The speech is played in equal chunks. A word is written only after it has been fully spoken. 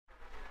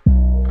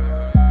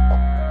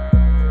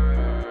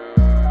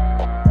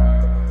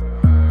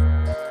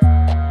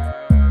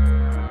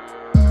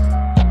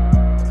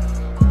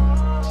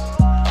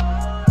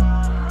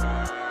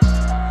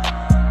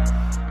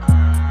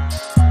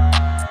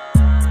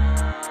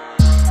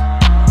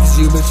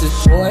bitch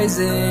is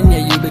poison, yeah,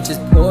 you bitch is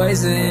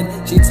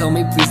poison. She told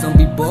me please don't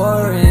be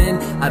boring,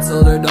 I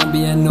told her don't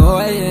be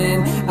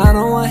annoying. I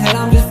don't want head,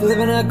 I'm just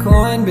flipping a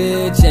coin,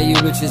 bitch, yeah, you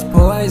bitch is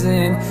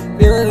poison.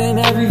 Feel it in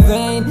every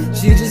vein,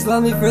 she just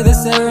love me for the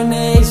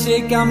serenade.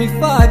 Shit got me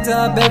fucked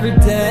up every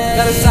day.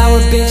 Got a sour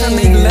bitch, I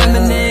make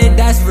lemonade,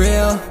 that's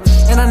real.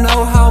 And I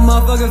know how a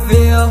motherfucker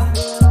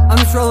feel. I'm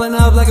just rolling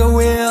up like a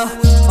wheel,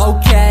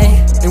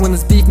 okay. And when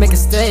this beef make a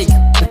steak,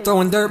 they're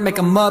throwing dirt, make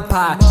a mud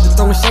pie. They're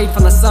throwing shade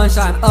from the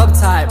sunshine,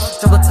 uptight.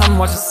 Drop the time and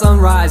watch the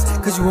sunrise,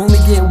 cause you only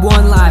get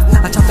one life.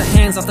 I chopped the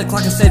hands off the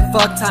clock and said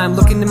fuck time.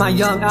 Looking in my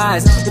young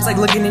eyes, it's like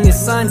looking in your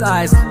son's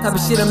eyes. Type of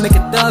shit to make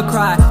a thug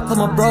cry. Tell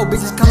my bro,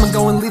 bitches come and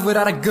go and leave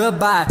without a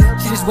goodbye.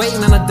 She just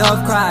waiting on a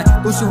dove cry.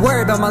 Don't you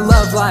worry about my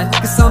love life,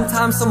 cause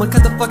sometimes someone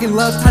cut the fucking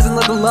love ties and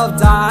let the love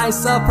die. I ain't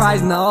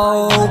surprised,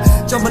 no.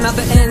 Jumping out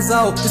the end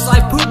zone, this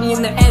life put me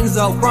in the end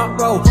zone. Front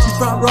row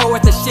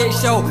at the shit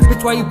show.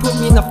 Bitch, why you put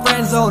me in the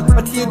friend zone?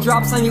 My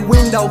teardrops on your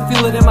window,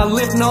 feel it in my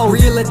lymph node.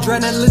 Real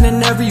adrenaline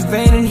in every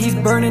vein, and he's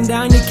burning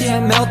down, you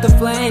can't melt the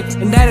flame.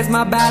 And that is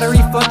my battery,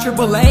 fuck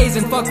triple A's.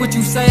 And fuck what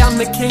you say, I'm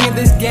the king of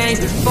this game.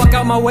 Fuck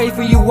out my way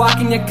for you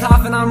walking your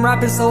coffin. I'm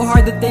rapping so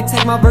hard that they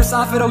take my verse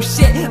off it, oh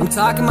shit. I'm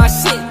talking my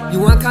shit,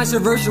 you want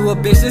controversial,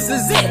 bitch, this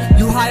is it.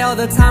 You high all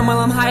the time while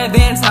I'm higher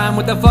than time.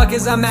 What the fuck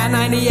is I'm at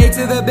 98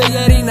 to the big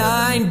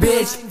 89,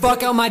 bitch.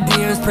 Fuck out my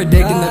DMs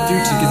predicting the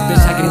future, cause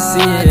bitch I can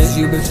see it.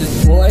 You bitch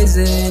is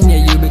poison, yeah,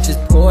 you bitch is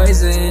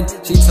poison.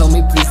 She told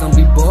me please don't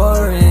be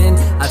boring,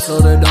 I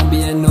told her don't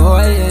be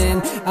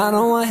annoying. I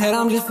don't want head,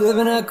 I'm just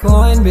flipping a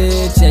coin,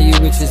 bitch, yeah, you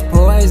bitch is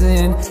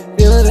poison.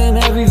 Feel it in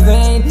every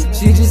vein,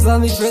 she just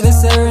love me for the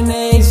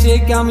serenade.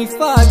 Shit got me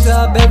fucked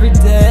up every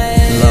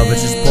day. Love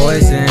is just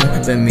poison,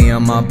 but me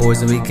and my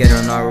boys and we get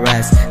on our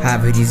rest.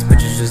 Happy these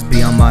bitches just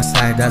be on my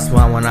side, that's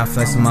why when I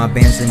flex my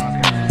bands and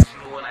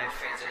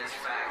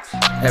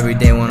every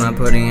day when I'm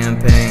putting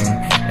in pain.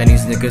 And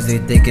these niggas, they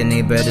thinking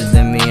they better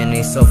than me and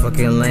they so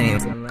fucking lame.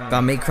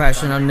 Got me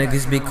crashing on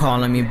niggas be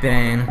calling me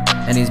Bane.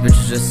 And these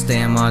bitches just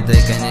stay on my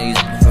dick and they use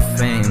it for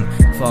fame.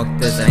 Fuck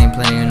this, I ain't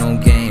playing no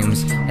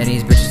games. And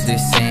these bitches, they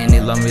saying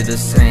they love me the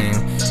same.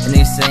 And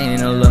they saying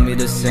they love me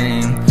the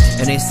same.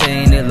 And they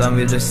saying they love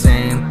me the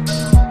same.